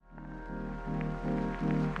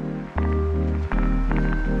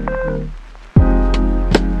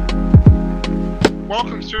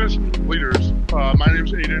Welcome, students and leaders. My name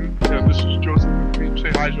is Aiden, and this is Joseph.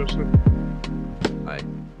 Say hi, Joseph. Hi.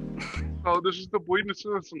 So this is the Bleeding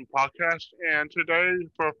Citizen podcast, and today,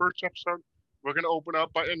 for our first episode, we're going to open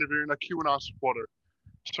up by interviewing a QAnon supporter.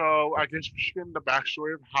 So I guess we should get into the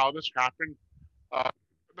backstory of how this happened. At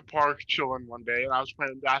the park, chilling one day, and I was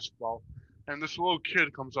playing basketball, and this little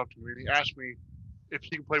kid comes up to me, and he asked me if he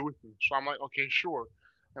can play with me. So I'm like, okay, sure.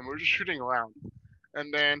 And we're just shooting around.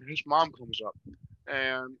 And then his mom comes up,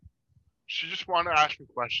 and she just wanted to ask me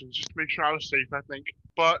questions, just to make sure I was safe, I think.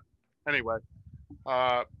 But anyway,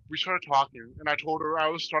 we started talking, and I told her I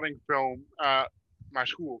was studying film at my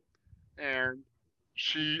school, and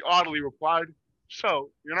she oddly replied,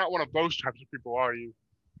 "So you're not one of those types of people, are you?"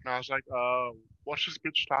 And I was like, what's this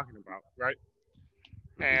bitch talking about, right?"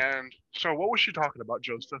 And so, what was she talking about,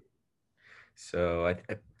 Joseph? So,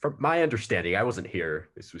 from my understanding, I wasn't here.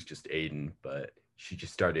 This was just Aiden, but she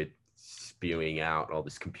just started spewing out all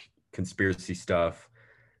this conspiracy stuff.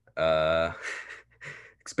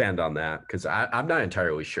 Expand on that, because I'm not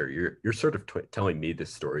entirely sure. You're sort of telling me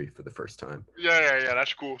this story for the first time. Yeah,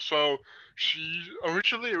 that's cool. So she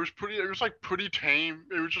originally it was pretty tame.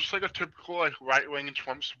 It was just like a typical like right wing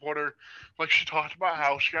Trump supporter. Like she talked about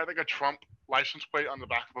how she had like a Trump license plate on the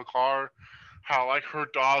back of a car, how like her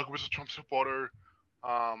dog was a Trump supporter,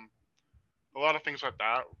 um, a lot of things like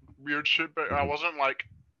that. Weird shit, but I wasn't like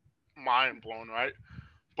mind blown, right?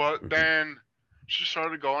 But then she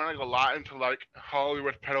started going like a lot into like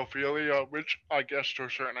Hollywood pedophilia, which I guess to a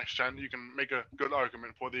certain extent you can make a good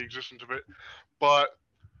argument for the existence of it. But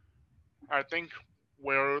I think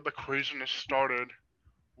where the craziness started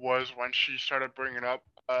was when she started bringing up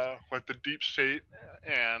like the deep state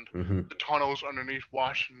and the tunnels underneath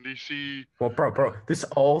Washington D.C. Well, bro, this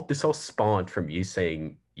all spawned from you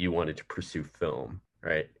saying you wanted to pursue film,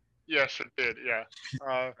 right? Yes, it did. Yeah.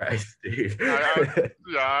 Christ, dude. Dude,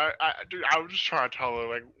 I was just trying to tell her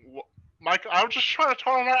like, Mike. I was just trying to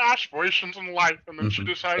tell her my aspirations in life, and then she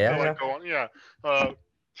decided to like go on. Yeah.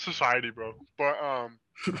 Society, bro. But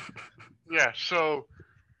yeah. So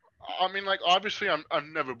I mean, like, obviously, I've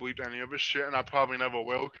never believed any of this shit, and I probably never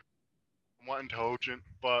will. I'm not intelligent,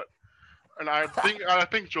 but and I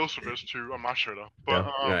think Joseph is too. I'm not sure though. But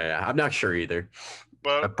yeah, I'm not sure either.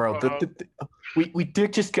 But bro, we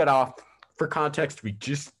did just get off. For context, we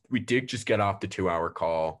did just get off the 2-hour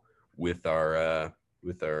call with our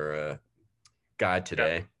guy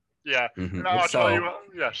today. Yeah. And I'll tell you.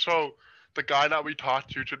 Yeah. So the guy that we talked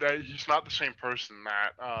to today, he's not the same person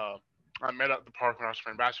that I met at the park when I was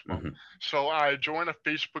playing basketball. So I joined a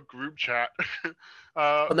Facebook group chat.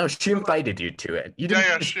 Well, no, she invited you to it. You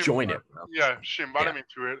didn't just join it, bro. Yeah, she invited me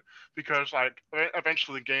to it because like I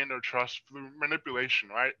eventually gained her trust through manipulation,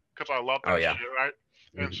 right? Because I love that shit, right?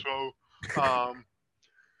 And so,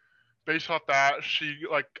 based off that,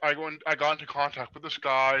 I got into contact with this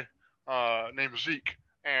guy named Zeke,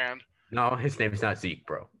 and no, his name's not Zeke,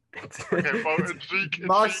 bro. It's Zeke.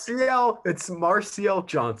 It's Marciel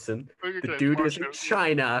Johnson. The dude is in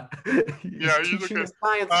China. He's teaching a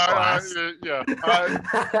science class. All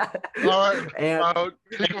right. And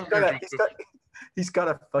he's got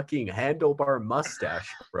a fucking handlebar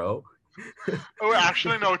mustache, bro. Oh,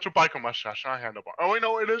 actually, no, it's a biker mustache, not a handlebar. Oh, wait,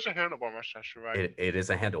 no, it is a handlebar mustache, right? It is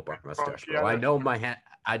a handlebar mustache, bro. I know my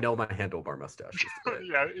handlebar mustache.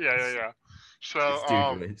 Yeah. So this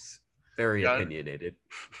dude is very opinionated.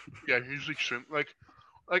 Yeah, he's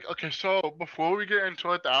like okay. So before we get into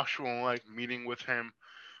like the actual like meeting with him,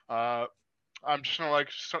 I'm just gonna like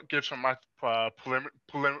give some of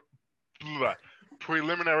my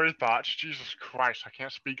preliminary thoughts. Jesus Christ, I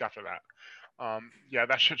can't speak after that. Yeah,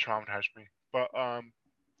 that shit traumatized me. But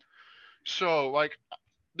so like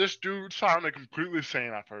this dude sounded completely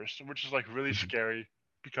sane at first, which is like really scary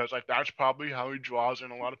because like that's probably how he draws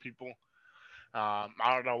in a lot of people. I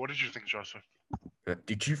don't know. What did you think, Joseph?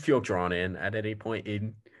 Did you feel drawn in at any point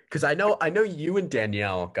in? Because I know you and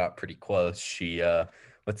Danielle got pretty close. She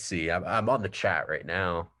let's see, I'm on the chat right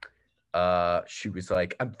now. She was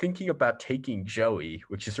like, I'm thinking about taking Joey,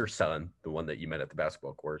 which is her son, the one that you met at the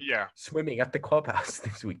basketball court, swimming at the clubhouse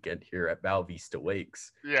this weekend here at Val Vista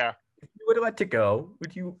Lakes. Yeah. If you would like to go,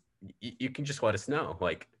 you can just let us know.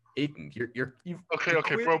 Like, Aiden, you've okay,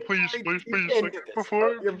 bro, please, like, before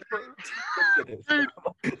we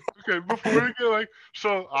get like,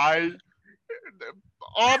 so on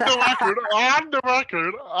the record,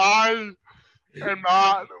 I am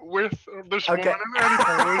not with this woman in any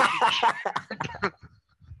relationship.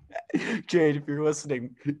 Jade, if you're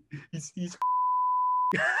listening, he's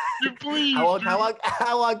You please, How long? dude.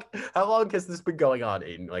 How long has this been going on,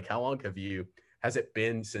 Aiden? Like, how long has it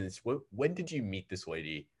been since? When did you meet this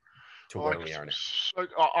lady to Well, where like, we are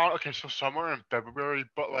now? okay, so somewhere in February,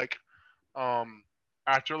 but like, um,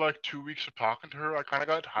 after like 2 weeks of talking to her, I kind of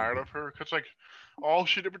got tired Mhm. of her because like, all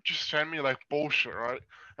she did was just send me like bullshit, right?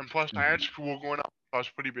 And plus, I had Mhm. school going on, so I was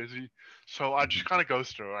pretty busy, so I just Mhm. kind of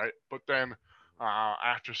ghosted her, right? But then,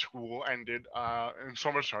 after school ended, and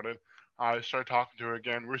summer started, I started talking to her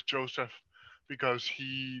again with Joseph because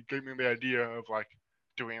he gave me the idea of like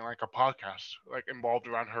doing like a podcast like involved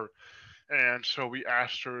around her. And so we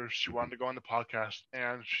asked her if she wanted to go on the podcast,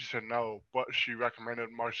 and she said no, but she recommended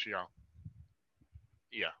Marcia.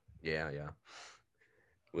 Yeah. Yeah, yeah.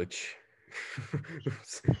 Which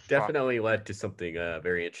Fuck. definitely led to something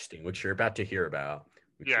very interesting, which you're about to hear about,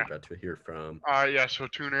 which you're Yeah. about to hear from. Yeah. So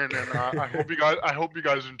tune in, and I hope you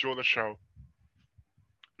guys enjoy the show.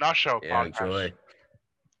 Not show, Yeah, podcast. enjoy.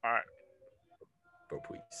 All right. But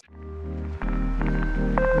please.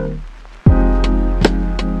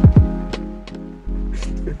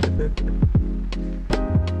 I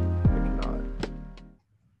cannot. All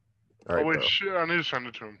Oh right, wait, bro. shit! I need to send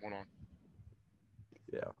it to him. Hold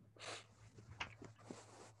Yeah.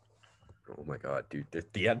 Oh my god, dude.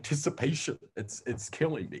 The anticipation. It's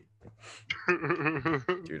killing me. on.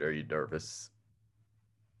 Dude, are you nervous?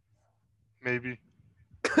 Maybe.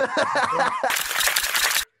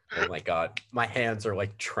 Oh my god. My hands are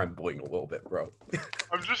like trembling a little bit, bro.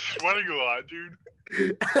 I'm just sweating a lot, dude.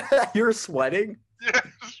 You're sweating? Yes.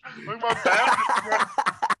 Like my back is sweating.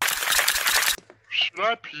 Should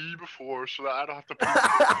I pee before so that I don't have to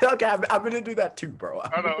pee? Okay, I'm gonna do that too, bro.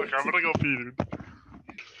 I know. Okay, I'm gonna go pee, dude.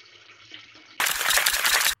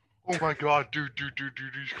 Oh my god, dude,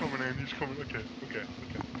 he's coming in, he's coming. Okay.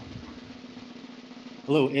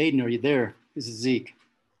 Hello, Aiden. Are you there? This is Zeke.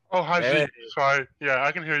 Oh, hi, Hey. Zeke. Sorry. Yeah,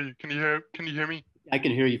 I can hear you. Can you hear me? I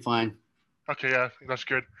can hear you fine. Okay, yeah, that's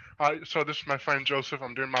good. So this is my friend Joseph.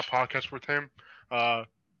 I'm doing my podcast with him. Uh,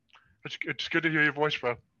 it's good to hear your voice,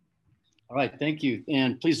 bro. All right, thank you,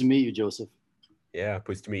 and pleased to meet you, Joseph. Yeah,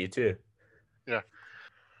 pleased to meet you too. Yeah.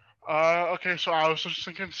 Okay, so I was just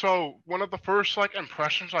thinking. So one of the first like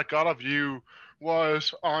impressions I got of you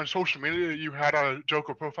was on social media. You had a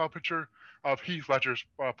Joker profile picture of Heath Ledger's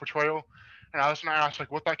portrayal, and I was gonna ask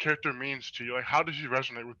like what that character means to you. Like, how does he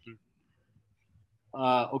resonate with you?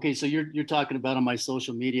 Okay, so you're talking about on my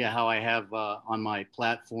social media how I have on my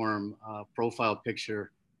platform profile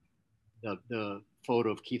picture the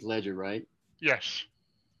photo of Keith Ledger, right? Yes.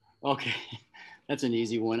 Okay, that's an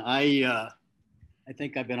easy one. I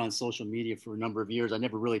think I've been on social media for a number of years. I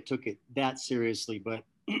never really took it that seriously, but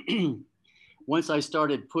once I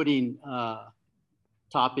started putting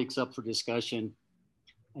topics up for discussion,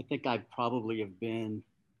 I think I probably have been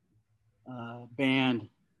banned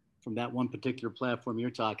from that one particular platform you're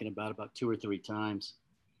talking about 2 or 3 times.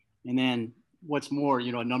 And then what's more,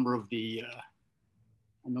 a number of the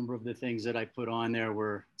things that I put on there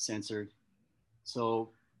were censored. So What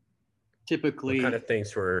kind typically, of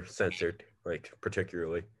things were censored, like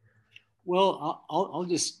particularly? well, I'll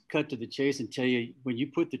just cut to the chase and tell you when you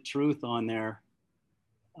put the truth on there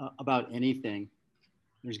about anything,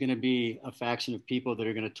 there's going to be a faction of people that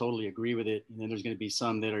are going to totally agree with it, and then there's going to be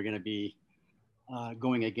some that are going to be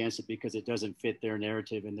going against it because it doesn't fit their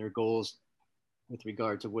narrative and their goals with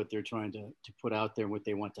regard to what they're trying to put out there and what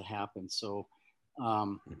they want to happen. So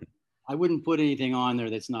Mhm. I wouldn't put anything on there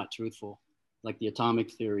that's not truthful, like the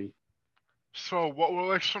atomic theory. So what were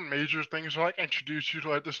like some major things that, like introduced you to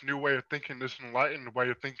like this new way of thinking, this enlightened way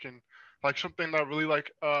of thinking, like something that really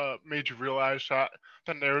like made you realize that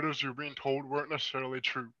the narratives you're being told weren't necessarily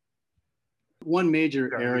true? One major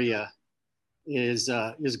Yeah. area is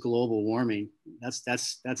global warming. That's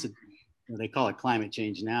a they call it climate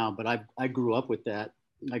change now, but I grew up with that.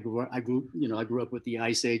 I grew up with the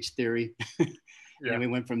ice age theory, and Yeah. we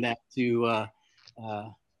went from that to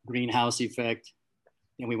greenhouse effect.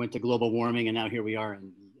 Then we went to global warming, and now here we are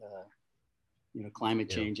in climate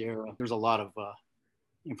Yeah. change era. There's a lot of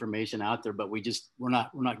information out there, but we're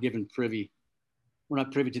not given privy. We're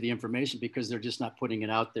not privy to the information because they're just not putting it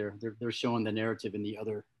out there. They're showing the narrative in the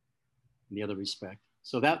other respect.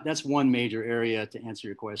 So that's one major area to answer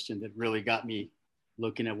your question that really got me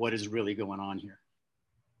looking at what is really going on here.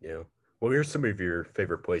 Yeah. What are some of your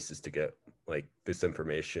favorite places to get like this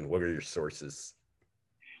information? What are your sources?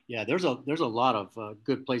 Yeah, there's a lot of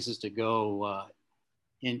good places to go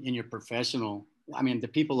in your professional. I mean, the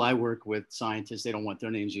people I work with, scientists, they don't want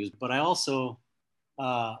their names used, but I also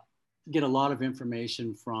uh, get a lot of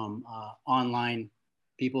information from online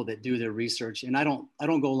people that do their research, and I don't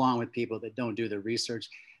go along with people that don't do their research.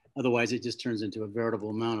 Otherwise, it just turns into a veritable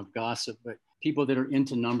amount of gossip. But people that are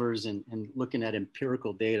into numbers and looking at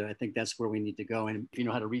empirical data, I think that's where we need to go. And if you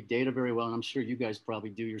know how to read data very well, and I'm sure you guys probably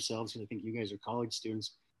do yourselves, because I think you guys are college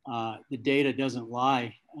students, the data doesn't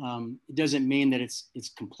lie. It doesn't mean that it's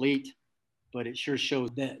complete, but it sure shows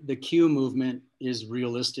that the Q movement is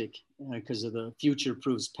realistic because of the future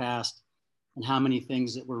proves past, and how many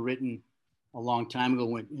things that were written a long time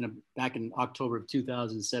ago, back in October of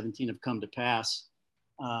 2017, have come to pass.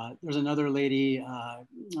 There's another lady, I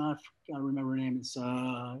can't remember her name.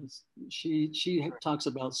 She talks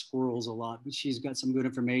about squirrels a lot, but she's got some good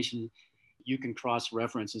information. You can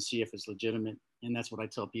cross-reference and see if it's legitimate, and that's what I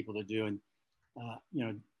tell people to do.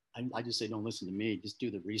 And I just say, don't listen to me. Just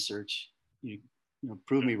do the research.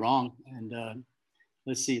 Prove me wrong, and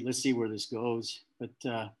let's see where this goes. But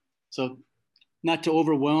so, not to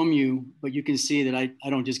overwhelm you, but you can see that I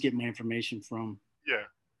don't just get my information from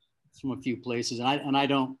a few places, and I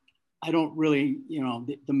don't really,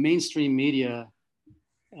 the mainstream media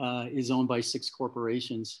is owned by 6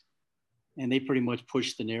 corporations, and they pretty much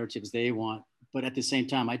push the narratives they want. But at the same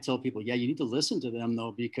time, I tell people, you need to listen to them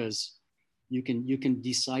though, because you can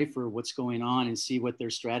decipher what's going on and see what their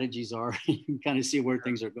strategies are. You can kind of see where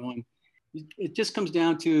things are going. It just comes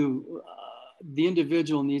down to the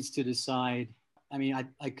individual needs to decide. I mean,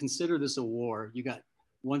 I consider this a war. You got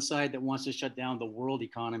one side that wants to shut down the world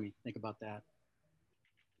economy. Think about that.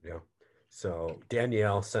 Yeah. So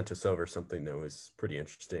Danielle sent us over something that was pretty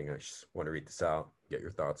interesting. I just want to read this out, get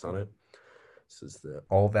your thoughts on it. This is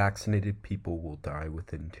all vaccinated people will die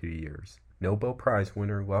within 2 years. Nobel Prize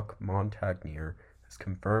winner Luc Montagnier has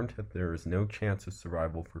confirmed that there is no chance of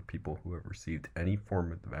survival for people who have received any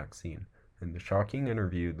form of the vaccine. In the shocking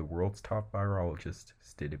interview, the world's top virologist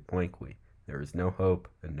stated blankly, there is no hope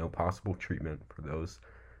and no possible treatment for those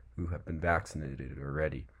who have been vaccinated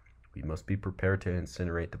already. We must be prepared to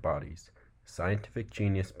incinerate the bodies. Scientific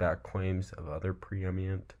genius backed claims of other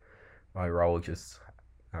preeminent virologists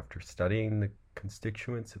after studying the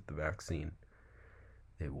constituents of the vaccine.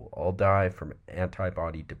 They will all die from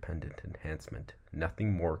antibody-dependent enhancement.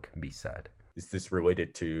 Nothing more can be said. Is this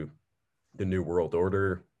related to the New World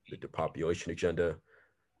Order, the depopulation agenda?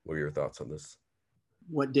 What are your thoughts on this?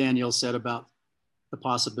 What Daniel said about the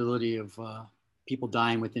possibility of people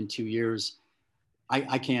dying within 2 years,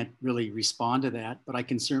 I can't really respond to that, but I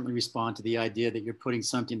can certainly respond to the idea that you're putting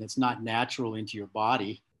something that's not natural into your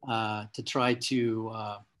body to try to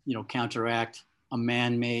counteract a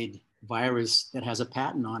man-made virus that has a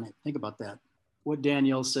patent on it. Think about that. What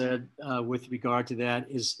Danielle said with regard to that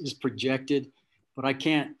is projected, but I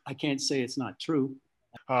can't say it's not true.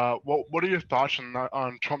 What are your thoughts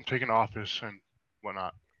on Trump taking office and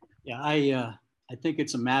whatnot? Yeah, I think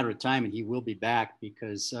it's a matter of time, and he will be back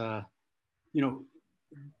because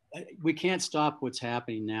we can't stop what's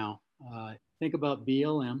happening now. Think about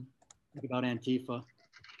BLM, think about Antifa,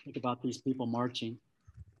 think about these people marching,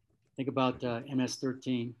 think about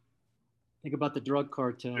MS-13, think about the drug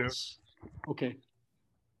cartels. Yeah. Okay,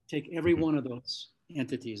 take every one of those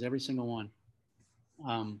entities, every single one.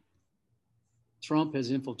 Trump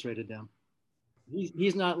has infiltrated them.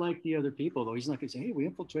 He's not like the other people, though. He's not going to say, hey, we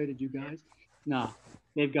infiltrated you guys. No,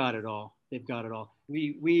 they've got it all. They've got it all.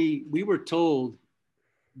 We were told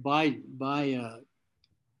by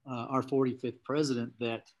our 45th president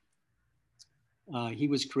that he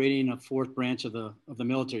was creating a 4th branch of the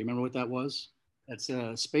military. Remember what that was? That's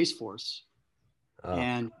Space Force.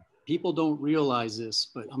 And people don't realize this,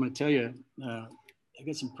 but I'm going to tell you, I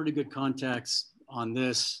got some pretty good contacts on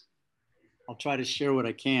this. I'll try to share what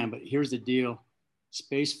I can, but here's the deal.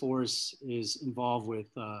 Space Force is involved with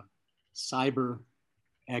cyber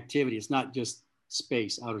activity. It's not just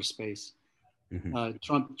space, outer space. Mm-hmm.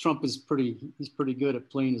 Trump is he's pretty good at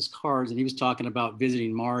playing his cards, and he was talking about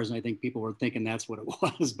visiting Mars, and I think people were thinking that's what it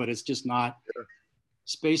was, but it's just not. Sure.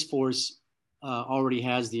 Space Force already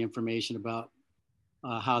has the information about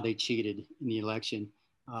how they cheated in the election.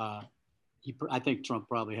 I think Trump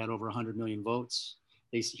probably had over 100 million votes.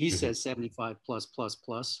 He says 75 plus.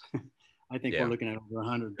 I think we're looking at over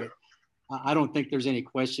 100, but I don't think there's any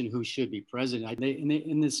question who should be president.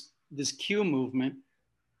 In this Q movement,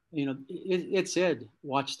 it said,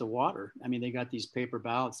 watch the water. I mean, they got these paper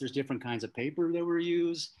ballots. There's different kinds of paper that were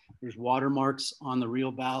used. There's watermarks on the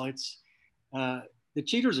real ballots. The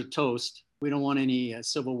cheaters are toast. We don't want any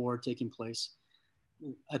civil war taking place.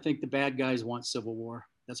 I think the bad guys want civil war.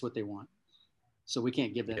 That's what they want. So we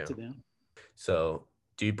can't give that to them. So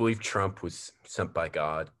do you believe Trump was sent by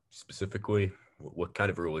God specifically? What kind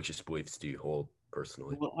of religious beliefs do you hold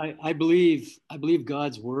personally? Well, I believe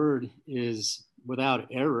God's word is without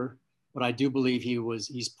error, but I do believe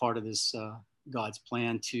he's part of this God's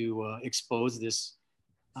plan to expose this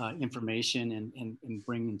information and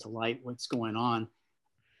bring into light what's going on.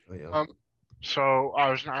 Oh, yeah. So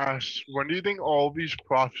I was gonna ask, when do you think all these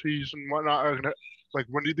prophecies and whatnot are gonna, like,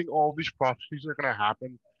 when do you think all these prophecies are gonna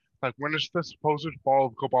happen? Like, when is the supposed fall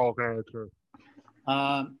of Cabal gonna occur?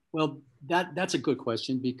 Well, that's a good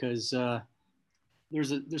question, because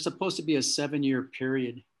there's supposed to be a 7-year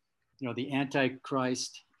period. You know, the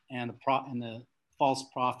Antichrist and the false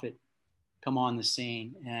prophet come on the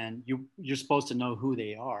scene, and you're supposed to know who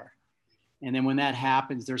they are. And then when that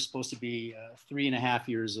happens, there's supposed to be 3.5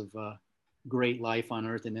 years of great life on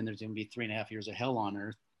earth, and then there's going to be 3.5 years of hell on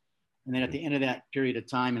earth. And then at the end of that period of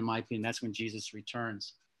time, in my opinion, that's when Jesus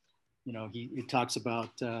returns. You know, it talks about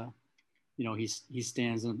you know, he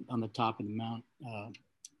stands on the top of the mount,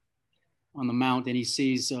 on the mount, and he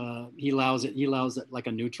sees he allows it like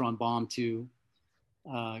a neutron bomb to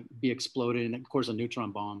be exploded, and of course a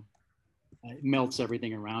neutron bomb it melts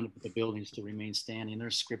everything around it, but the buildings to remain standing.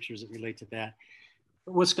 There's scriptures that relate to that.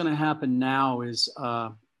 But what's going to happen now is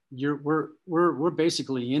we're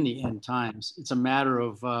basically in the end times. It's a matter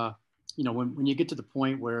of you know, when you get to the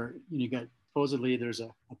point where you got supposedly there's a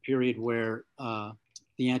period where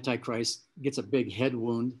the Antichrist gets a big head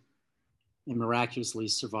wound and miraculously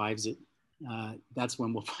survives it. That's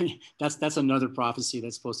when we'll find, that's another prophecy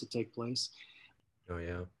that's supposed to take place. Oh,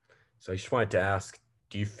 yeah. So I just wanted to ask,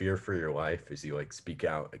 do you fear for your life as you like speak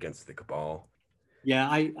out against the cabal?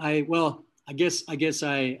 Yeah, well, I guess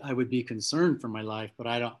I would be concerned for my life, but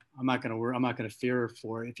I'm not going to worry. I'm not going to fear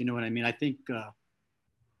for it, if you know what I mean. I think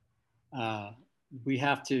we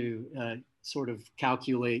have to sort of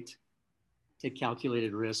take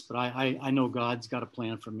calculated risks, but I know God's got a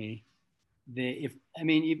plan for me.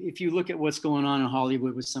 If you look at what's going on in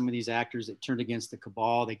Hollywood with some of these actors that turned against the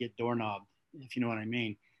cabal, they get doorknobbed, if you know what I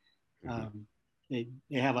mean. They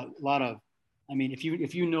have a lot of, I mean, if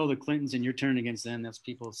you know the Clintons and you're turning against them, that's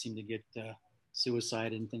people seem to get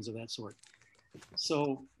suicide and things of that sort.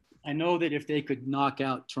 So I know that if they could knock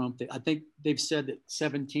out Trump, I think they've said that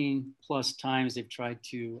 17 plus times they've tried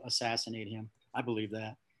to assassinate him. I believe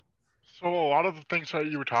that. So a lot of the things that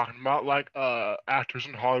you were talking about, like actors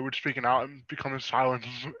in Hollywood speaking out and becoming silent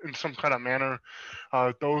in some kind of manner,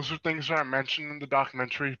 those are things that are mentioned in the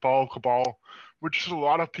documentary Fall of Cabal, which is a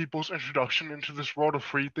lot of people's introduction into this world of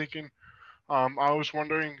free thinking. I was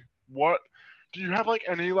wondering, what do you have like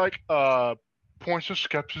any like points of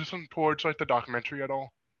skepticism towards like the documentary at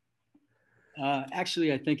all?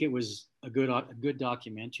 Actually, I think it was a good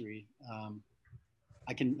documentary. I'll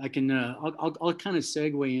kind of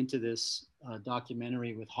segue into this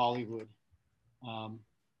documentary with Hollywood,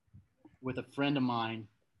 with a friend of mine.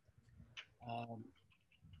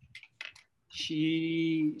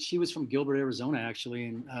 She was from Gilbert, Arizona, actually,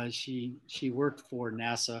 and she worked for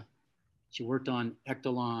NASA. She worked on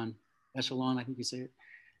Echelon, I think you say it,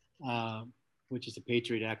 which is the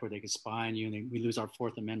Patriot Act, where they could spy on you and we lose our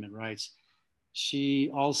Fourth Amendment rights. She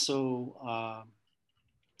also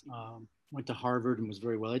went to Harvard and was a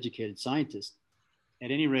very well-educated scientist.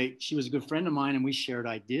 At any rate, she was a good friend of mine, and we shared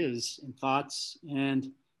ideas and thoughts. And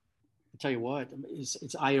I'll tell you what,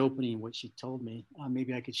 it's eye-opening what she told me.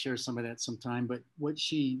 Maybe I could share some of that sometime. But what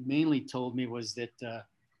she mainly told me was that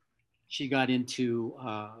she got into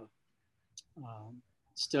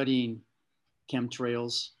studying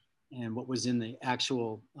chemtrails and what was in the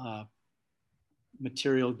actual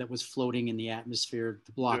material that was floating in the atmosphere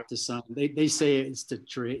to block the sun. They say it's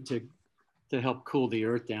to help cool the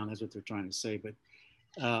earth down. That's what they're trying to say, but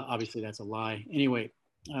obviously that's a lie. Anyway,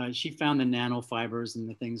 she found the nanofibers and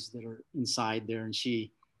the things that are inside there, and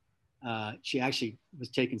she actually was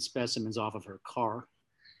taking specimens off of her car,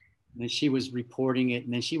 and then she was reporting it,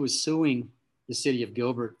 and then she was suing the city of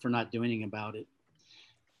Gilbert for not doing anything about it.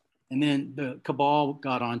 And then the cabal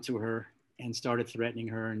got onto her and started threatening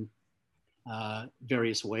her in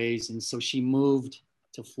various ways, and so she moved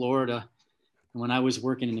to Florida. And when I was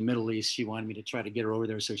working in the Middle East, she wanted me to try to get her over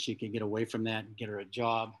there so she could get away from that and get her a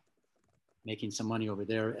job, making some money over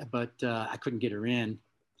there. But I couldn't get her in.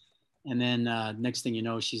 And then next thing you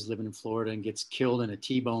know, she's living in Florida and gets killed in a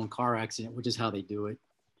T-bone car accident, which is how they do it.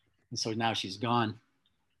 And so now she's gone.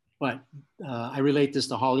 But I relate this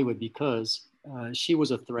to Hollywood because she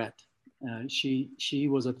was a threat. She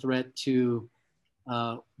was a threat to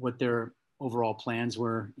what their overall plans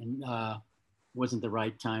were, and wasn't the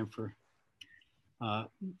right time for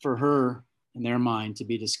her, in their mind, to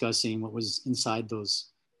be discussing what was inside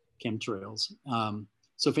those chemtrails.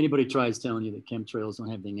 So if anybody tries telling you that chemtrails don't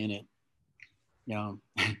have anything in it, you know,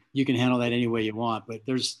 you can handle that any way you want, but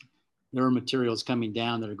there are materials coming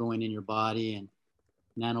down that are going in your body, and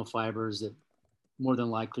nanofibers that more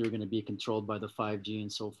than likely are going to be controlled by the 5G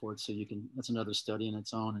and so forth. So that's another study in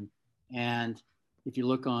its own. And if you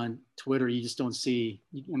look on Twitter, you just don't see,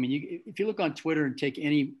 if you look on Twitter and take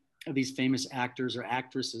any of these famous actors or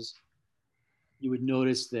actresses, you would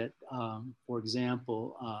notice that, for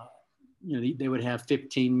example, they would have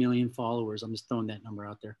 15 million followers. I'm just throwing that number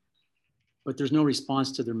out there, but there's no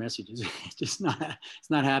response to their messages. It's not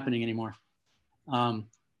happening anymore.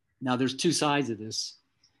 Now there's two sides of this.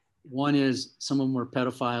 One is some of them are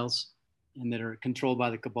pedophiles and that are controlled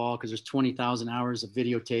by the cabal because there's 20,000 hours of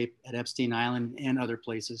videotape at Epstein Island and other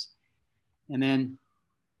places. And then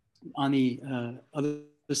on the other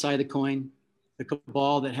side of the coin, the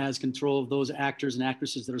cabal that has control of those actors and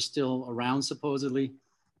actresses that are still around supposedly,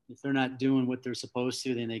 if they're not doing what they're supposed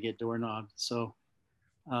to, then they get doorknobbed. So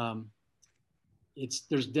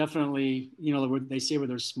there's definitely, they say where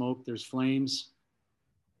there's smoke, there's flames,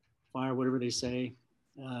 fire, whatever they say.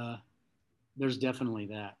 There's definitely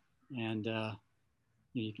that. And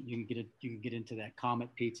you can get into that Comet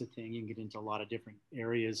Pizza thing. You can get into a lot of different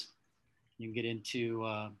areas. You can get into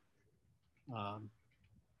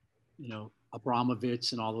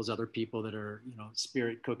Abramovich and all those other people that are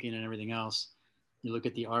spirit cooking and everything else. You look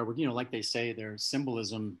at the artwork, like they say, their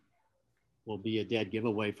symbolism will be a dead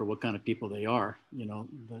giveaway for what kind of people they are.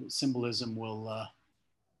 The symbolism will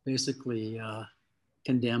basically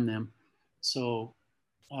condemn them. So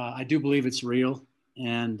I do believe it's real.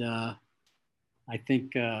 And I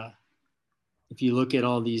think if you look at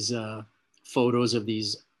all these photos of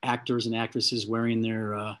these actors and actresses wearing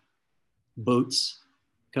their boots,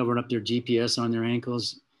 covering up their GPS on their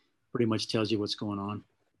ankles, pretty much tells you what's going on.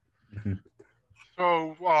 Mm-hmm.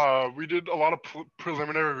 So we did a lot of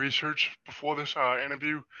preliminary research before this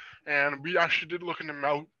interview, and we actually did look into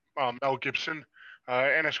Mel Gibson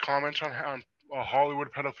and his comments on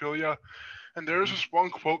Hollywood pedophilia. And there's this one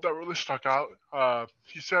quote that really stuck out.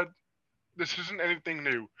 He said, "This isn't anything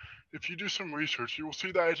new. If you do some research, you will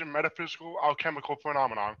see that it's a metaphysical alchemical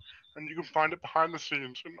phenomenon, and you can find it behind the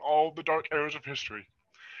scenes in all the dark areas of history.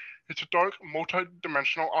 It's a dark,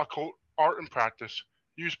 multi-dimensional occult art and practice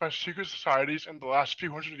used by secret societies in the last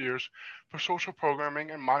few hundred years for social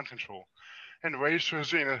programming and mind control, and raised to a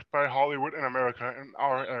zenith by Hollywood and America in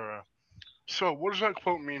our era." So what does that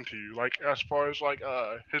quote mean to you? Like, as far as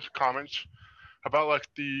his comments about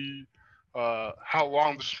the how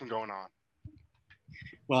long this has been going on?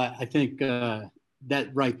 Well, I think that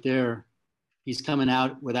right there, he's coming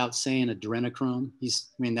out without saying adrenochrome.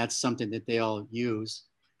 That's something that they all use,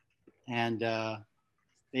 and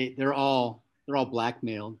they're all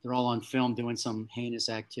blackmailed. They're all on film doing some heinous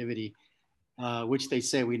activity, which they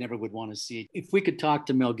say we never would want to see. If we could talk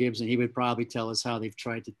to Mel Gibson, he would probably tell us how they've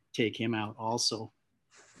tried to take him out also.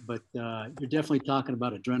 But you're definitely talking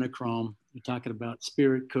about adrenochrome. You're talking about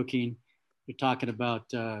spirit cooking. You're talking about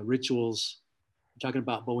rituals. You're talking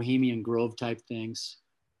about Bohemian Grove type things.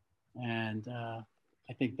 And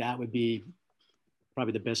I think that would be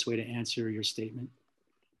probably the best way to answer your statement.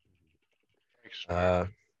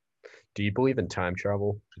 Do you believe in time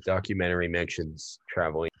travel? The documentary mentions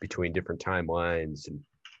traveling between different timelines and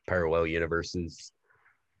parallel universes.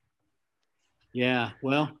 Yeah,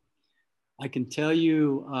 well, I can tell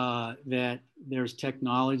you that there's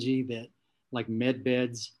technology that, like med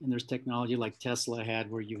beds, and there's technology like Tesla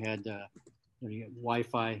had, where you had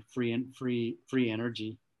Wi-Fi, free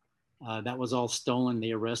energy. That was all stolen.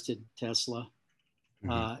 They arrested Tesla.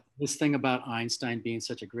 Mm-hmm. This thing about Einstein being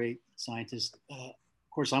such a great scientist.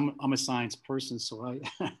 Of course, I'm a science person, so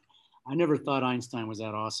I never thought Einstein was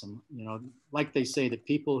that awesome. Like they say, the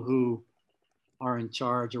people who are in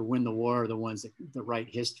charge or win the war are the ones that write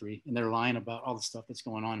history, and they're lying about all the stuff that's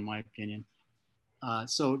going on, in my opinion.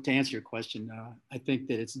 So to answer your question, I think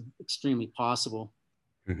that it's extremely possible.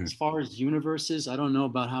 Mm-hmm. As far as universes, I don't know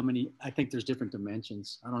about how many. I think there's different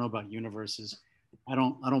dimensions. I don't know about universes. I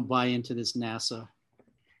don't buy into this NASA.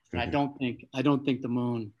 And mm-hmm. I don't think the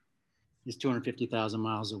moon is 250,000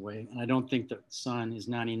 miles away. And I don't think the sun is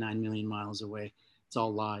 99 million miles away. It's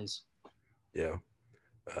all lies. Yeah.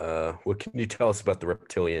 What can you tell us about the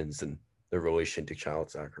reptilians and their relation to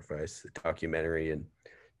child sacrifice? The documentary and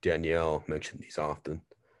Danielle mentioned these often.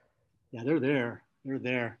 Yeah, they're there. They're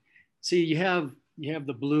there. See, you have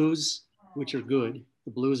the blues, which are good.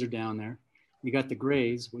 The blues are down there. You got the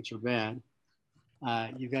grays, which are bad.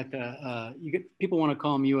 You got people want to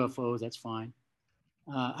call them UFOs. That's fine.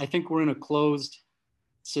 I think we're in a closed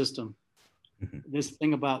system. Mm-hmm. This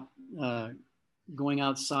thing about going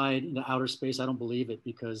outside into outer space, I don't believe it,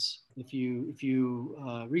 because if you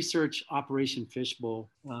research Operation Fishbowl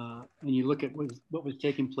and you look at what was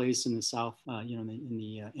taking place in the South, in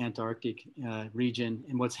the Antarctic region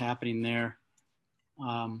and what's happening there,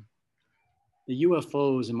 Um, the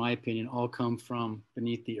UFOs, in my opinion, all come from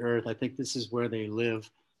beneath the earth. I think this is where they live.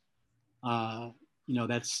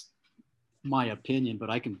 That's my opinion, but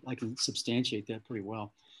I can substantiate that pretty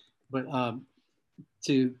well. But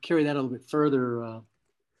to carry that a little bit further,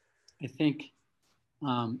 I think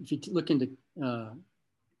if you look into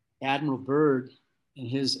Admiral Byrd and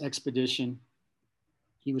his expedition,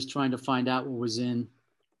 he was trying to find out what was in,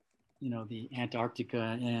 the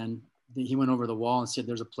Antarctica, and he went over the wall and said,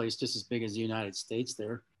 there's a place just as big as the United States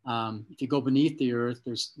there. If you go beneath the earth,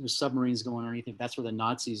 there's submarines going underneath it. That's where the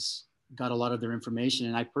Nazis got a lot of their information.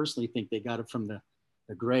 And I personally think they got it from the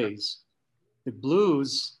Greys. The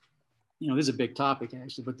Blues, this is a big topic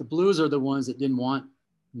actually, but the Blues are the ones that didn't want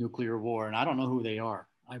nuclear war. And I don't know who they are.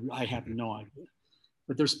 I have no idea.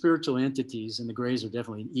 But they're spiritual entities, and the Greys are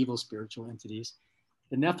definitely evil spiritual entities.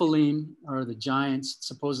 The Nephilim are the giants.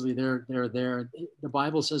 Supposedly they're there. The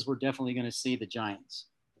Bible says we're definitely going to see the giants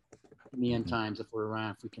in the end times if we're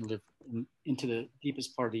around, if we can live into the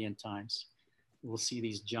deepest part of the end times. We'll see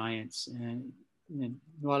these giants. And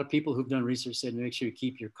a lot of people who've done research said make sure you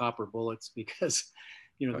keep your copper bullets because,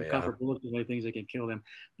 copper bullets are the things that can kill them.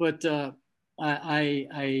 But I'm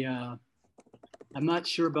not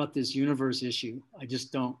sure about this universe issue. I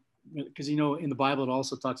just don't. Because in the Bible it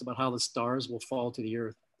also talks about how the stars will fall to the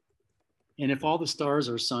earth, and if all the stars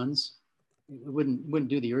are suns, it wouldn't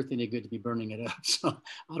do the earth any good to be burning it up. So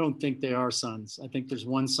I don't think they are suns. I think there's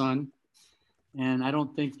one sun, and I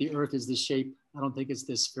don't think the earth is this shape. I don't think it's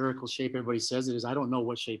this spherical shape everybody says it is. I don't know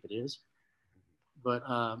what shape it is, but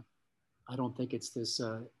I don't think it's this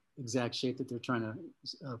exact shape that they're trying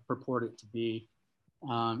to purport it to be.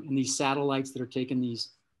 And these satellites that are taking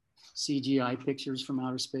these CGI pictures from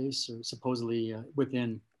outer space, or supposedly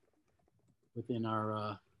within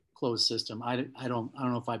our closed system. I don't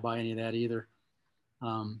know if I buy any of that either.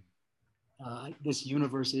 This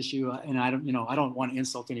universe issue, and I don't want to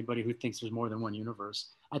insult anybody who thinks there's more than one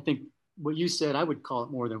universe. I think what you said, I would call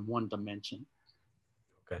it more than one dimension.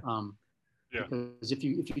 Okay. Because if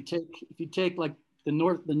you take like the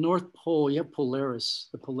North Pole, you have Polaris,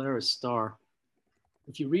 the Polaris star.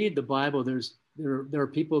 If you read the Bible, there are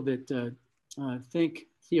people that think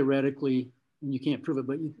theoretically, and you can't prove it,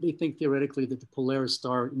 but they think theoretically that the Polaris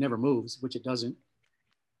star never moves, which it doesn't.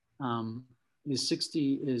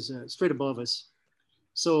 Is straight above us.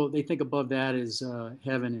 So they think above that is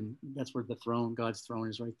heaven, and that's where the throne, God's throne,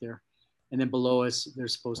 is right there. And then below us,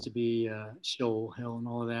 there's supposed to be Sheol, hell, and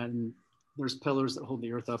all of that. And there's pillars that hold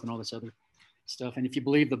the earth up and all this other stuff. And if you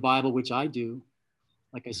believe the Bible, which I do,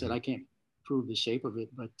 like I said, I can't prove the shape of it,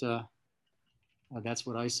 but that's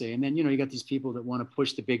what I say. And then, you got these people that want to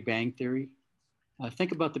push the Big Bang Theory.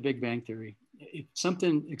 Think about the Big Bang Theory. If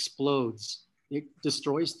something explodes, it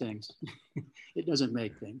destroys things. It doesn't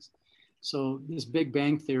make things. So this Big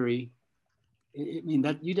Bang Theory,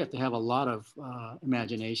 that you'd have to have a lot of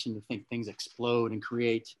imagination to think things explode and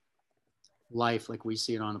create life like we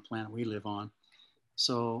see it on the planet we live on.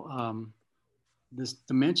 So this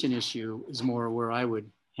dimension issue is more where I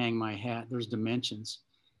would hang my hat. There's dimensions,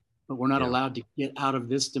 but we're not allowed to get out of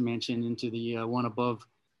this dimension into the one above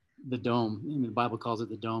the dome. The Bible calls it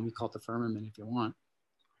the dome. You call it the firmament if you want.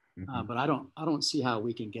 But I don't see how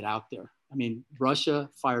we can get out there. I mean, Russia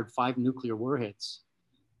fired 5 nuclear warheads.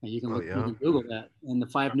 And you can you can Google that. And the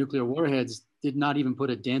 5 nuclear warheads did not even put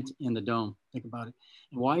a dent in the dome. Think about it.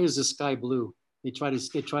 And why is the sky blue? They try to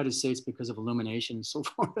say it's because of illumination and so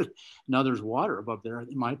forth. Now there's water above there,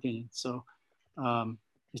 in my opinion. So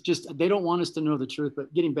it's just, they don't want us to know the truth.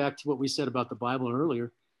 But getting back to what we said about the Bible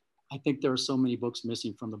earlier, I think there are so many books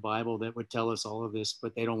missing from the Bible that would tell us all of this,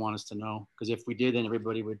 but they don't want us to know. Because if we did, then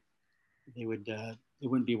everybody they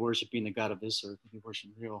wouldn't be worshiping the God of this earth. They'd be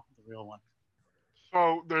worshiping the real one.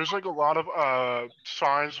 So there's like a lot of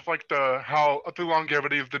signs of like the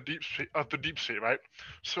longevity of the deep sea, right?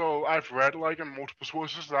 So I've read like in multiple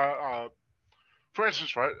sources that for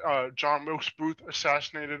instance, right, John Wilkes Booth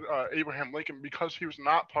assassinated Abraham Lincoln because he was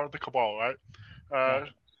not part of the cabal, right?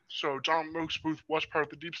 So John Wilkes Booth was part of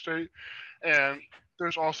the deep state, and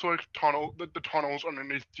there's also the tunnels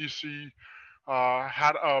underneath DC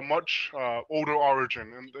had a much older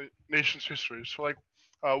origin in the nation's history. So like,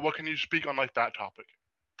 what can you speak on like that topic?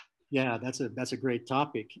 Yeah, that's a great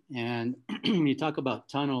topic. And you talk about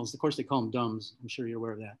tunnels. Of course, they call them DUMBs. I'm sure you're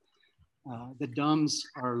aware of that. The DUMBs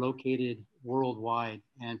are located worldwide,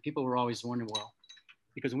 and people were always wondering, well,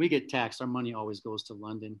 because when we get taxed, our money always goes to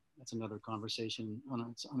London. That's another conversation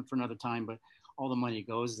for another time, but all the money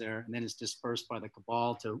goes there, and then it's dispersed by the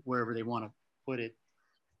cabal to wherever they want to put it.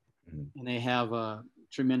 And they have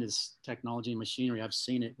tremendous technology and machinery. I've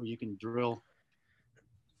seen it where you can drill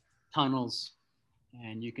tunnels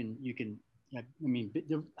and you can, yeah,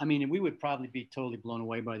 I mean, we would probably be totally blown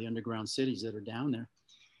away by the underground cities that are down there.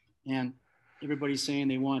 And everybody's saying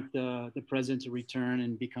they want the president to return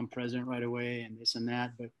and become president right away and this and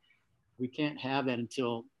that, but we can't have that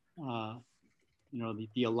until,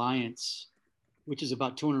 the alliance, which is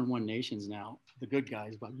about 201 nations now, the good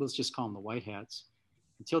guys, but let's just call them the white hats,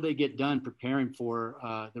 until they get done preparing for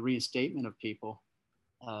the reinstatement of people,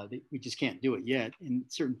 we just can't do it yet. And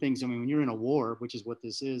certain things, I mean, when you're in a war, which is what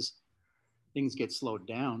this is, things get slowed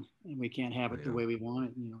down, and we can't have it the way we want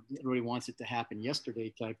it. Everybody wants it to happen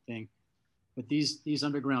yesterday type thing. But these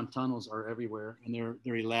underground tunnels are everywhere, and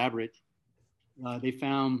they're elaborate. They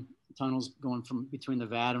found tunnels going from between the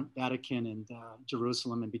Vatican and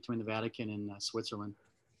Jerusalem, and between the Vatican and Switzerland,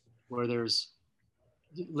 where there's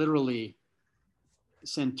literally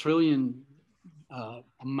centrillion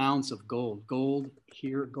amounts of gold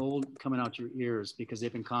coming out your ears, because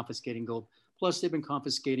they've been confiscating gold. Plus, they've been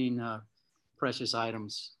confiscating precious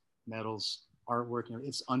items, metals, artwork.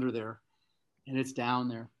 It's under there, and it's down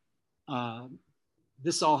there.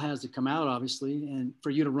 This all has to come out, obviously, and for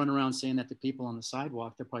you to run around saying that to people on the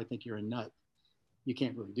sidewalk, they'll probably think you're a nut. You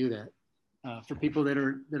can't really do that. For people that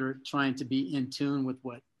are trying to be in tune with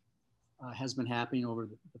what has been happening over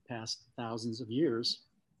the past thousands of years,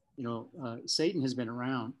 Satan has been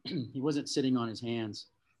around. He wasn't sitting on his hands.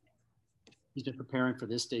 He's been preparing for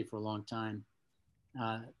this day for a long time.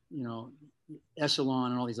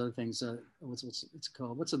 Echelon and all these other things. What's it's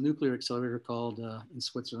called? What's a nuclear accelerator called in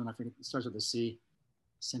Switzerland? I forget. It starts with a C.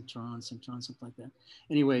 Centron, something like that.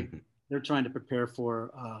 Anyway, they're trying to prepare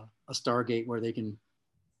for a Stargate where they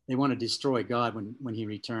want to destroy God when he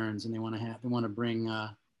returns, and they want to bring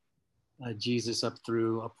Jesus up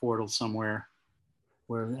through a portal somewhere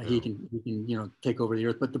where he can take over the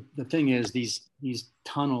earth. But the thing is, these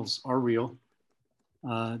tunnels are real.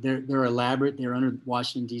 They're elaborate. They're under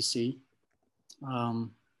Washington, D.C.,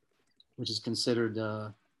 which is considered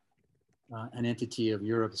an entity of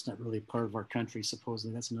Europe. It's not really part of our country,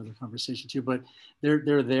 supposedly. That's another conversation too. But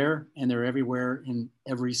they're there, and they're everywhere in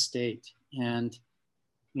every state. And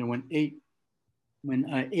when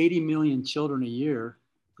 80 million children a year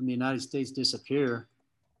from the United States disappear,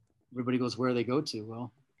 everybody goes, where do they go to?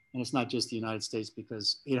 Well, and it's not just the United States,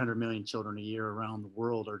 because 800 million children a year around the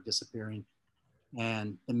world are disappearing,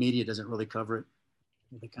 and the media doesn't really cover it.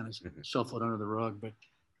 They kind of shuffle it under the rug, but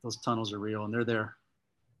those tunnels are real, and they're there.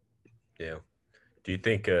 Yeah. Do you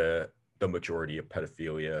think the majority of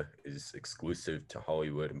pedophilia is exclusive to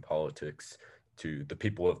Hollywood and politics, to the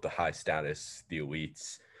people of the high status, the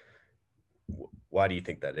elites? Why do you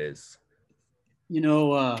think that is?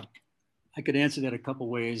 I could answer that a couple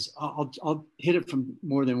ways. I'll hit it from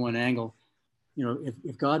more than one angle.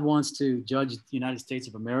 If God wants to judge the United States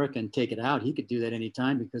of America and take it out, he could do that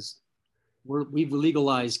anytime, because we've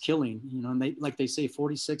legalized killing, and they say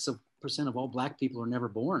 46% of all Black people are never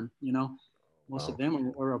born, most of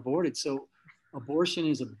them are aborted. So abortion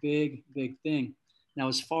is a big, big thing. Now,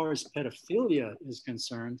 as far as pedophilia is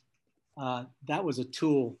concerned, that was a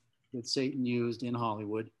tool that Satan used in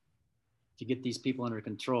Hollywood to get these people under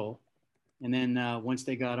control. And then once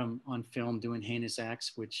they got them on film doing heinous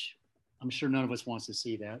acts, which I'm sure none of us wants to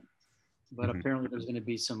see that, but apparently there's going to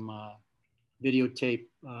be some videotape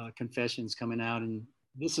confessions coming out. And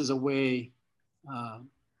this is a way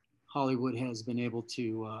Hollywood has been able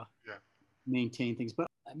to maintain things. But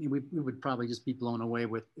I mean, we would probably just be blown away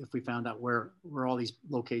if we found out where all these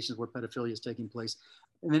locations where pedophilia is taking place.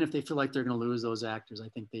 And then if they feel like they're going to lose those actors, I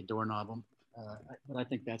think they doorknob them. But I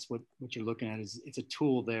think that's what you're looking at, is it's a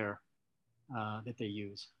tool there that they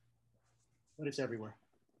use. But it's everywhere.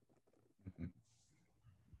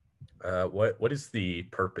 What is the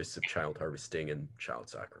purpose of child harvesting and child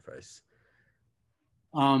sacrifice?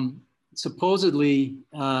 Supposedly,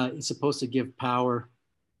 it's supposed to give power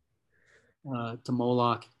to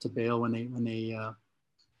Moloch, to Baal when they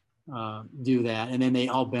do that, and then they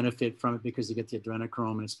all benefit from it because they get the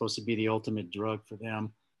adrenochrome, and it's supposed to be the ultimate drug for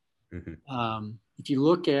them. If you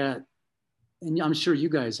look at, and I'm sure you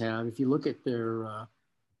guys have, if you look at their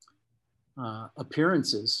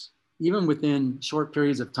appearances, even within short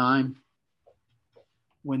periods of time,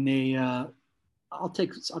 when they, I'll try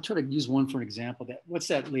to use one for an example. What's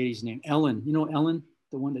that lady's name? Ellen. You know Ellen,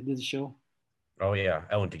 the one that did the show? Oh yeah,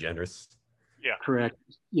 Ellen DeGeneres. Yeah. Correct.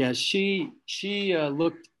 Yeah, she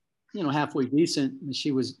looked, halfway decent. And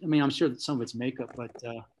she was, I mean, I'm sure that some of it's makeup, but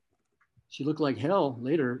she looked like hell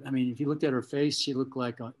later. I mean, if you looked at her face, she looked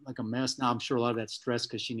like a mess. Now I'm sure a lot of that's stress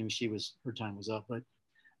because she knew her time was up. But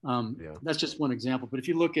that's just one example. But if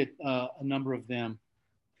you look at a number of them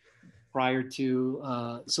prior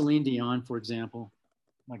to Celine Dion, for example,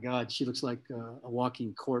 my God, she looks like a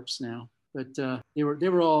walking corpse now. But they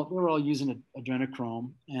were all using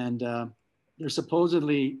adrenochrome, and they're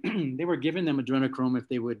supposedly they were giving them adrenochrome if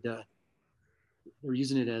they would. They were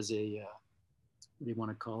using it as a what do you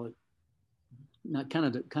want to call it? Not kind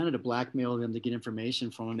of to blackmail them to get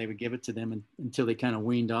information from them. They would give it to them until they kind of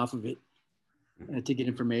weaned off of it to get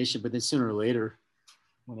information. But then sooner or later,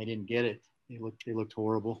 when they didn't get it, they looked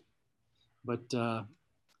horrible. But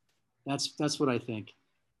that's what I think.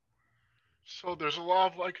 So there's a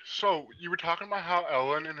lot of like, so you were talking about how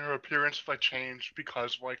Ellen and her appearance like changed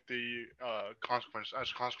because like the consequence as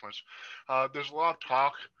a consequence. There's a lot of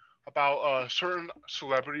talk about certain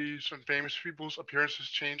celebrities and famous people's appearances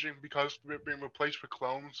changing because they're being replaced with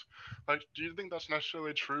clones. Like, do you think that's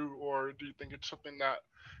necessarily true, or do you think it's something that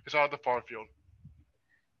is out of the far field?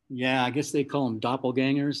 Yeah, I guess they call them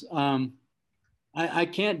doppelgangers. I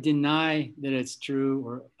can't deny that it's true,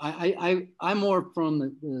 or I'm more from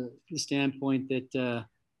the standpoint that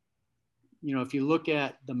if you look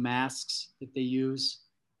at the masks that they use,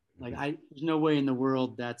 like there's no way in the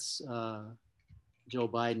world that's Joe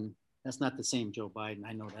Biden. That's not the same Joe Biden.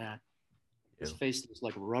 I know that. His face looks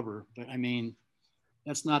like rubber, but I mean,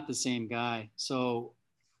 that's not the same guy. So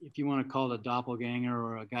if you want to call it a doppelganger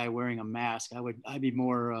or a guy wearing a mask, I'd be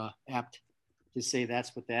more apt to say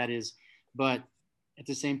that's what that is. But at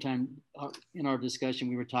the same time, in our discussion,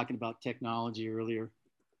 we were talking about technology earlier,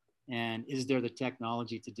 and is there the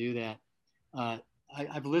technology to do that?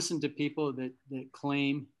 I've listened to people that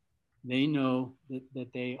claim they know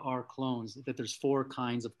that they are clones, that there's 4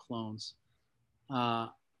 kinds of clones. I'm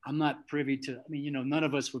not privy to, I mean, none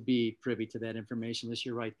of us would be privy to that information unless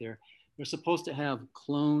you're right there. They're supposed to have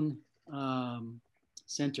clone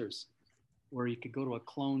centers where you could go to a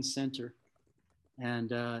clone center. And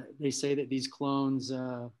they say that these clones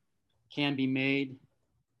can be made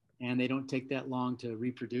and they don't take that long to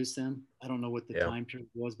reproduce them. I don't know what the time period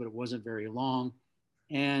was, but it wasn't very long.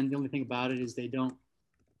 And the only thing about it is they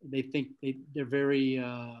think they're very,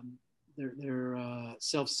 they're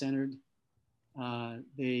self-centered.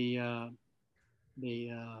 They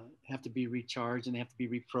have to be recharged and they have to be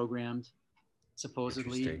reprogrammed,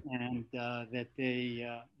 supposedly. And that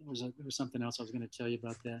there was something else I was going to tell you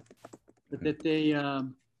about that. But that they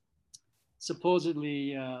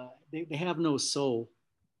supposedly they have no soul.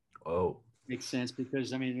 Oh, makes sense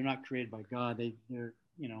because I mean they're not created by God. They're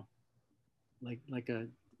like a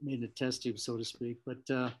made in a test tube, so to speak. But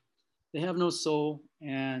they have no soul,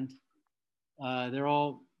 and they're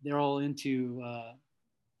all into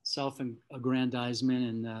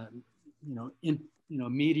self-aggrandizement and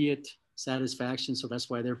immediate satisfaction. So that's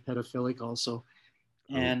why they're pedophilic also.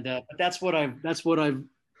 And but that's what I've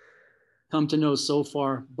come to know so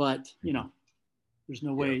far. But there's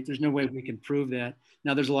no way we can prove that.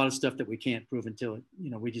 Now there's a lot of stuff that we can't prove until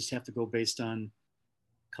we just have to go based on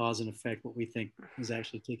cause and effect, what we think is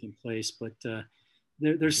actually taking place. But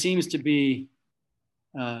there seems to be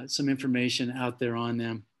some information out there on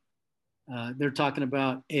them. They're talking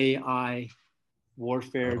about AI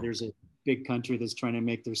warfare. There's a big country that's trying to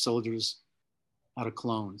make their soldiers out of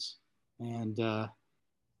clones, and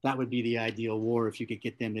that would be the ideal war if you could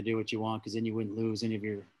get them to do what you want, because then you wouldn't lose any of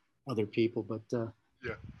your other people. But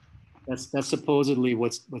that's supposedly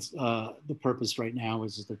what's the purpose right now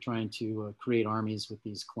is they're trying to create armies with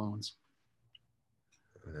these clones.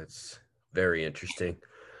 That's very interesting.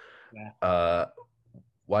 Yeah.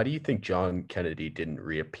 Why do you think John Kennedy didn't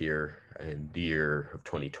reappear in the year of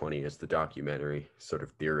 2020 as the documentary sort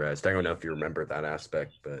of theorized? I don't know if you remember that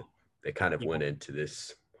aspect, but they kind of went into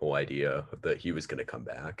this whole idea that he was going to come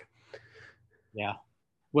back. Yeah.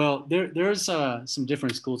 Well, there's some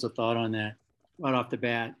different schools of thought on that right off the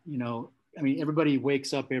bat. I mean, everybody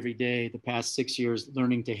wakes up every day the past 6 years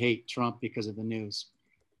learning to hate Trump because of the news.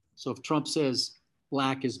 So if Trump says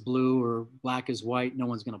black is blue or black is white, no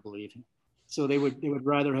one's going to believe him. So they would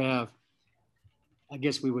rather have, I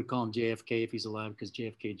guess we would call him JFK if he's alive, because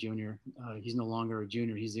JFK Jr., he's no longer a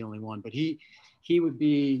junior, he's the only one. But he would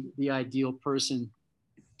be the ideal person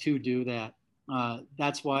to do that.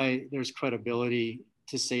 That's why there's credibility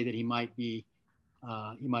to say that he might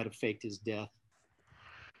have faked his death.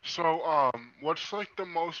 So, what's like the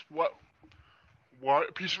most what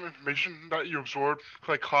piece of information that you absorbed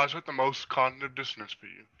like caused like the most cognitive dissonance for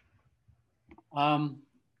you?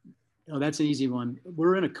 That's an easy one.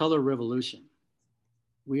 We're in a color revolution.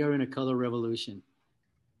 We are in a color revolution.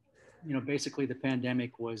 Basically the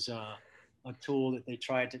pandemic was a tool that they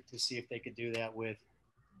tried to see if they could do that with,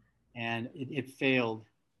 and it failed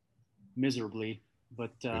miserably.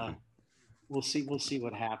 But we'll see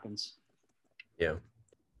what happens. Yeah.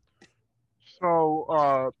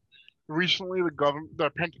 So, recently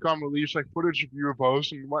the Pentagon released like footage of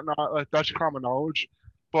UFOs and whatnot. Like that's common knowledge.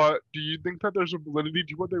 But do you think that there's a validity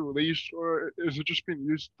to what they released, or is it just being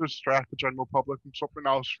used to distract the general public from something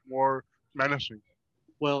else more menacing?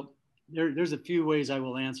 Well, there's a few ways I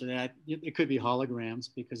will answer that. It could be holograms,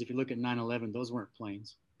 because if you look at 9/11, those weren't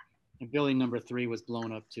planes. And building number 3 was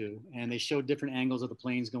blown up too. And they showed different angles of the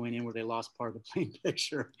planes going in where they lost part of the plane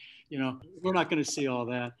picture. You know, we're not going to see all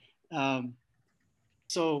that.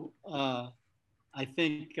 So I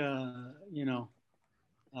think,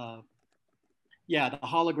 yeah, the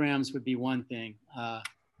holograms would be one thing.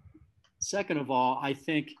 Second of all, I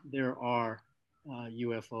think there are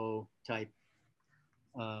UFO type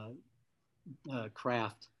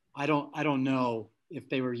craft. I don't know if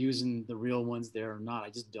they were using the real ones there or not. I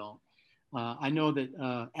just don't. I know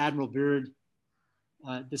that Admiral Byrd,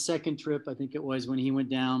 the second trip, I think it was when he went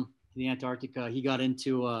down to the Antarctica, they got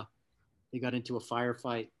into a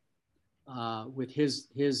firefight with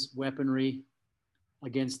his weaponry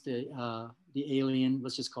against the alien.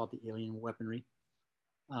 Let's just call it the alien weaponry.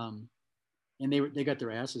 And they got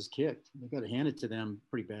their asses kicked. They got to hand it to them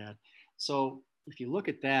pretty bad. So if you look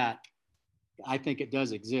at that, I think it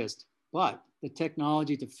does exist. But the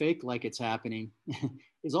technology to fake like it's happening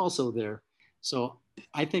is also there. So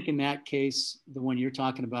I think in that case, the one you're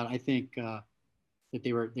talking about, I think that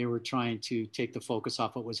they were trying to take the focus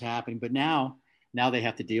off what was happening. But now they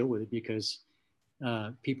have to deal with it, because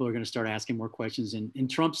people are going to start asking more questions.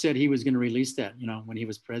 And Trump said he was going to release that. You know, when he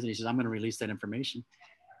was president, he says, "I'm going to release that information."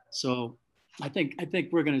 So I think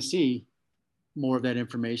we're going to see more of that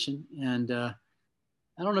information. And I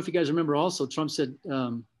don't know if you guys remember. Also, Trump said,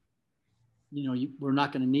 we're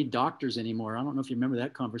not going to need doctors anymore. I don't know if you remember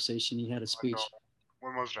that conversation. He had a speech.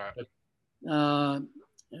 When was that?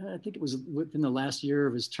 I think it was within the last year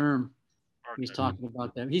of his term. Okay. He was talking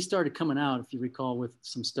about that. He started coming out, if you recall, with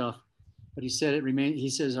some stuff. But he said he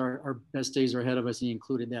says our best days are ahead of us. And he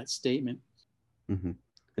included that statement. Mm-hmm.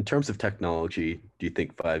 In terms of technology, do you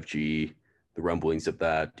think 5G, the rumblings of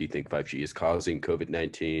that, do you think 5G is causing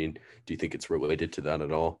COVID-19? Do you think it's related to that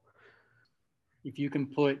at all? If you can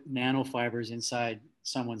put nanofibers inside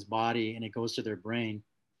someone's body and it goes to their brain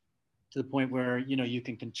to the point where, you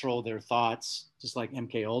can control their thoughts, just like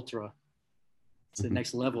MK Ultra. It's the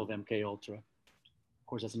next level of MK Ultra. Of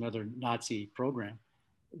course, that's another Nazi program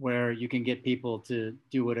where you can get people to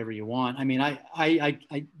do whatever you want. I mean,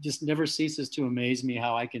 I just never ceases to amaze me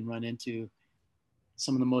how I can run into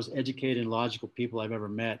some of the most educated and logical people I've ever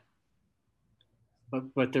met.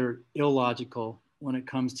 But they're illogical when it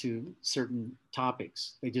comes to certain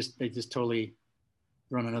topics. They just totally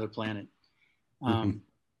run another planet.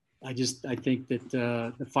 I think that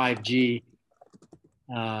the 5G,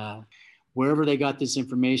 wherever they got this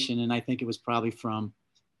information, and I think it was probably from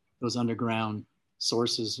those underground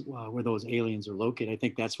sources where those aliens are located. I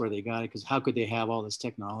think that's where they got it, because how could they have all this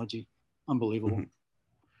technology? Unbelievable.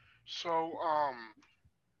 So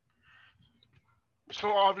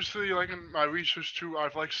obviously, like in my research too,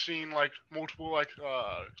 I've like seen like multiple like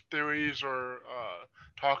theories or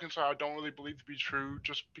talking so I don't really believe to be true,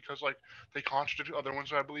 just because like they contradict other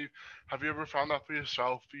ones that I believe. Have you ever found that for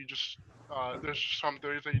yourself? You just there's some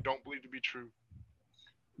theories that you don't believe to be true.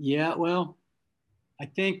 Yeah, well, I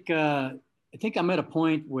think I'm at a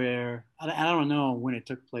point where I don't know when it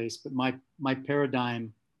took place, but my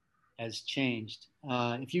paradigm has changed.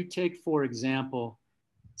 If you take, for example,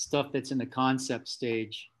 stuff that's in the concept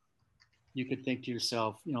stage, you could think to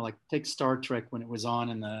yourself, like take Star Trek when it was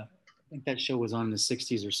on I think that show was on in the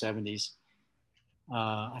 60s or 70s.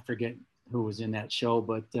 I forget who was in that show,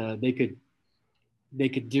 but they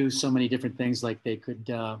could do so many different things. Like they could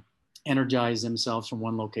energize themselves from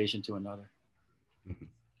one location to another,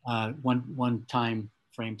 one time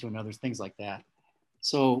frame to another, things like that.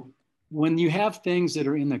 So when you have things that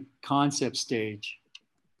are in the concept stage,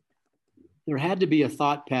 there had to be a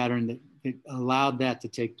thought pattern that allowed that to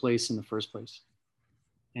take place in the first place.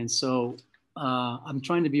 And so I'm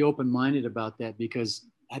trying to be open-minded about that, because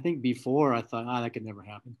I think before I thought, that could never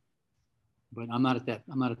happen. But I'm not at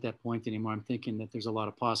that point anymore. I'm thinking that there's a lot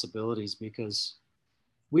of possibilities, because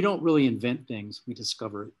we don't really invent things. We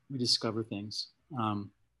discover things.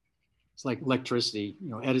 It's like electricity.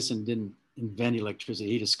 Edison didn't invent electricity.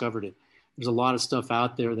 He discovered it. There's a lot of stuff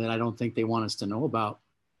out there that I don't think they want us to know about.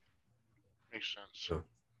 Makes sense. So,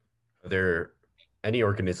 are there any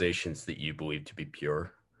organizations that you believe to be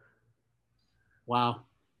pure? Wow.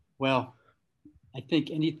 Well, I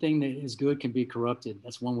think anything that is good can be corrupted.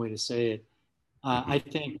 That's one way to say it. I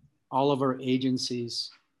think all of our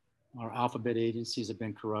agencies, our alphabet agencies, have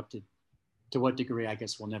been corrupted. To what degree, I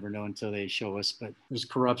guess we'll never know until they show us, but there's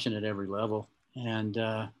corruption at every level. And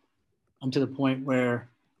I'm to the point where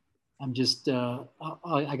I'm just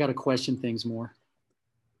I got to question things more.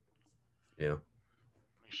 Yeah.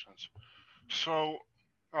 Makes sense. So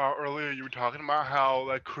earlier you were talking about how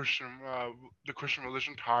like the Christian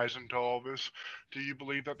religion ties into all this. Do you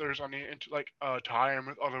believe that there's any tie-in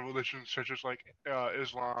with other religions such as like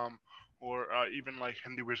Islam or even like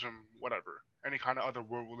Hinduism, whatever, any kind of other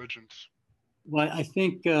world religions? Well, I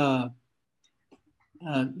think there's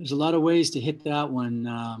a lot of ways to hit that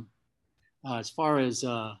one. As far as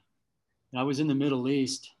I was in the Middle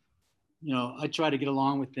East, I try to get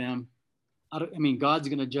along with them. I mean, God's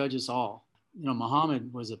going to judge us all.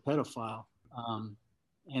 Muhammad was a pedophile,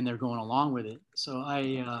 and they're going along with it. So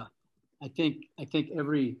I think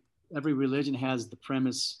every religion has the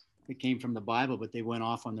premise that came from the Bible, but they went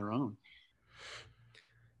off on their own.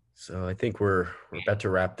 So I think we're about to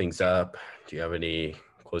wrap things up. Do you have any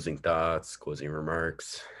closing thoughts, closing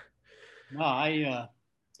remarks? No, I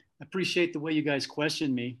appreciate the way you guys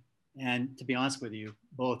questioned me. And to be honest with you,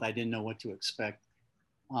 both, I didn't know what to expect.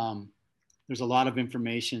 There's a lot of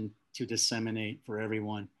information to disseminate for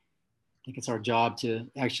everyone. I think it's our job to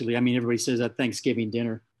actually, everybody says at Thanksgiving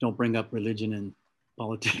dinner, don't bring up religion and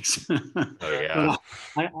politics. Oh, yeah.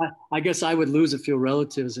 I guess I would lose a few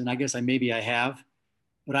relatives, and I guess maybe I have.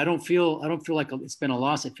 But I don't feel like it's been a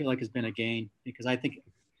loss. I feel like it's been a gain, because I think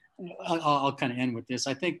I'll kind of end with this.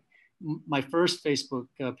 I think my first Facebook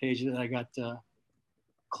page that I got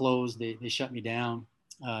closed, they shut me down.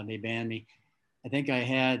 They banned me. I think I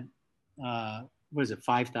had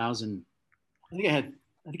 5,000. I think I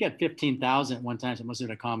had 15,000 at one time. So it must have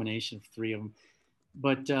been a combination of three of them.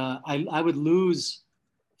 But I would lose,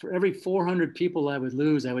 for every 400 people I would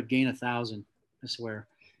lose, I would gain 1,000. I swear.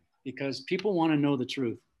 Because people want to know the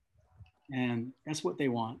truth, and that's what they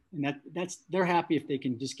want, and they're happy if they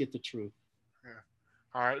can just get the truth. Yeah.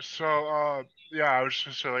 All right. So I was just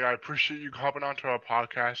gonna say, like, I appreciate you hopping onto our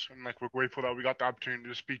podcast, and like we're grateful that we got the opportunity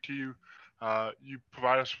to speak to you. You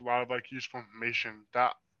provide us with a lot of like useful information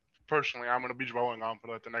that personally I'm gonna be dwelling on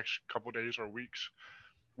for like the next couple of days or weeks.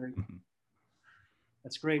 Great.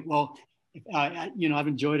 That's great. Well, I've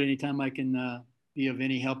enjoyed it. Anytime I can be of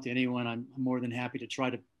any help to anyone, I'm more than happy to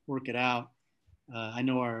try to work it out. I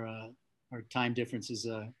know our time difference is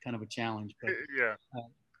kind of a challenge, but yeah.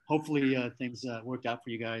 Hopefully things work out for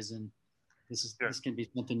you guys, and this can be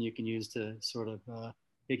something you can use to sort of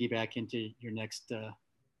piggyback into your next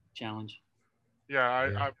challenge.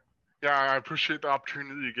 I appreciate the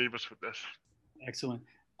opportunity you gave us with this. Excellent.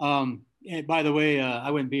 And by the way, I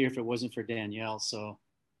wouldn't be here if it wasn't for Danielle. So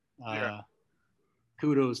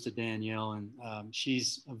kudos to Danielle, and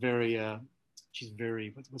she's very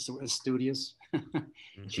what's the word, studious.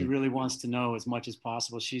 She really wants to know as much as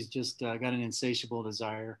possible. She's just got an insatiable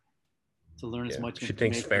desire to learn as much. She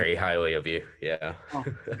thinks very highly of you. Yeah. Oh.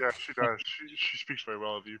 Yeah, she does. She speaks very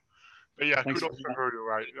well of you. But yeah, Thanks kudos to her. You're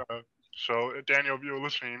right. So Daniel, if you're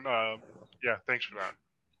listening, thanks for that.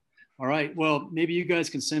 All right. Well, maybe you guys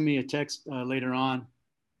can send me a text later on.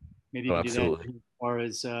 Maybe you can do that as far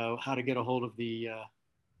as how to get a hold of the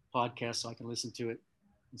podcast so I can listen to it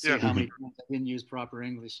and see how many times I didn't use proper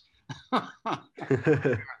English. Yeah.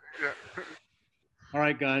 All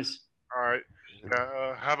right, guys. All right.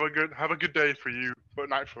 Have a good day for you, but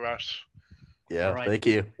night for us. Yeah. Right. Thank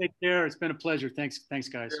you. Take care. It's been a pleasure. Thanks,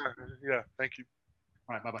 guys. Yeah. Thank you.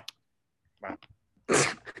 All right. Bye-bye. Bye.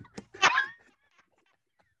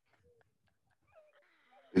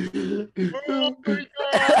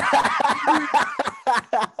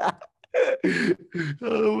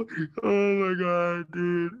 Oh my god! Oh my god,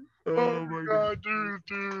 dude! Oh my god,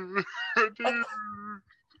 dude!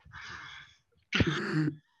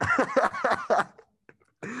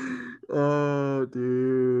 Oh,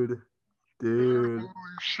 dude! Holy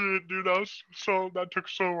shit, dude! That took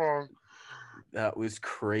so long. That was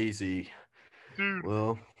crazy, dude.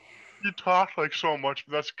 Well, you talk like so much,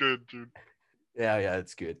 but that's good, dude. Yeah,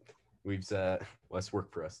 it's good. We've less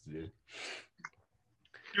work for us to do.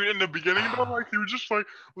 Dude, in the beginning, though, like he was just like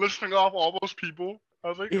listing off all those people. I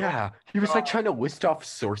was like, he was like trying to list off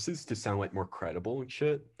sources to sound like more credible and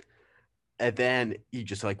shit. And then he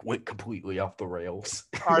just like went completely off the rails.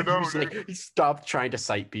 I know. He stopped trying to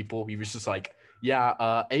cite people. He was just like,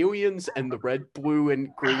 aliens and the red, blue,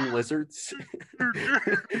 and green lizards.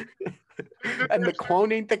 And the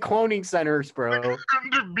cloning centers, bro. I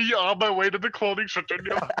couldn't be on my way to the cloning center.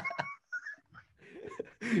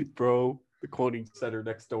 Bro, the cloning center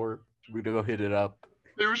next door. We're gonna go hit it up.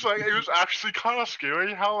 It was actually kind of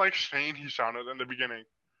scary how like sane he sounded in the beginning.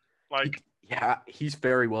 Like, he's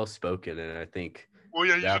very well spoken, and I think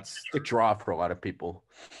that's the draw for a lot of people.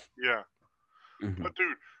 Yeah. Mm-hmm. But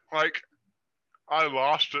dude, like, I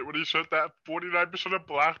lost it when he said that 49% of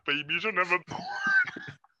black babies are never born.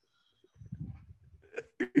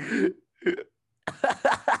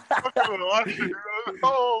 Fucking lost it.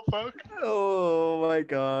 Oh, fuck. Oh my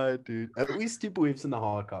god, dude. At least he believes in the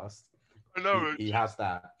Holocaust. I know. He has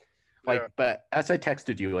that. Like, Yeah. but as I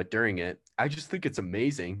texted you like during it, I just think it's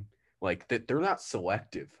amazing. Like that they're not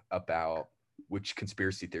selective about which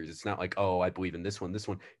conspiracy theories. It's not like, oh, I believe in this one, this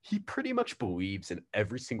one. He pretty much believes in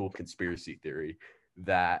every single conspiracy theory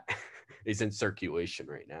that is in circulation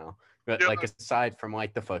right now. But Yeah. like aside from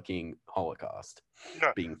like the fucking Holocaust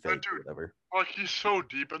Yeah. being fake or Dude, whatever. like, he's so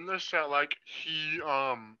deep in this that, like,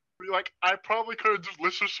 like, I probably could have just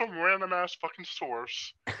listed some random ass fucking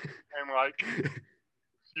source, and, like,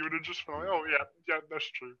 he would have just been like, oh, yeah, that's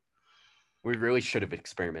true. We really should have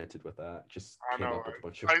experimented with that. Just I came know, up with a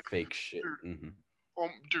bunch of I- fake shit. dude.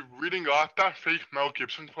 Dude, reading off that fake Mel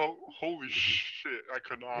Gibson quote, holy Mhm. shit, I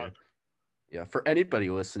could not. Yeah, for anybody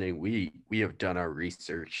listening, we have done our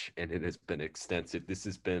research and it has been extensive. This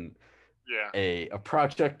has been Yeah. a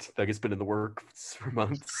project that has been in the works for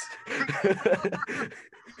months.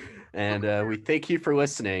 And we thank you for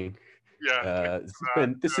listening. Yeah.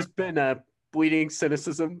 This has been Bleeding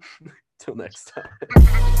Cynicism. Till next time.